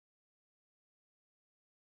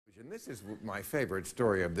And this is my favorite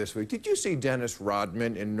story of this week. Did you see Dennis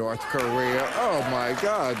Rodman in North Korea? Oh, my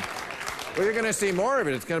God. Well, you're going to see more of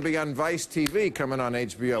it. It's going to be on Vice TV coming on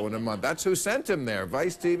HBO in a month. That's who sent him there,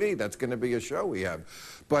 Vice TV. That's going to be a show we have.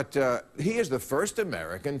 But he is the first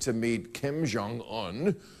American to meet Kim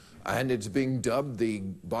Jong-un, and it's being dubbed the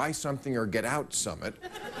Buy Something or Get Out Summit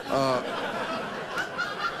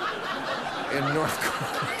in North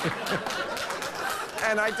Korea.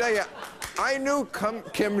 And I tell you, I knew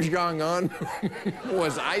Kim Jong-un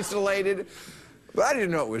was isolated, but I didn't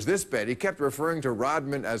know it was this bad. He kept referring to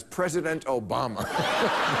Rodman as President Obama.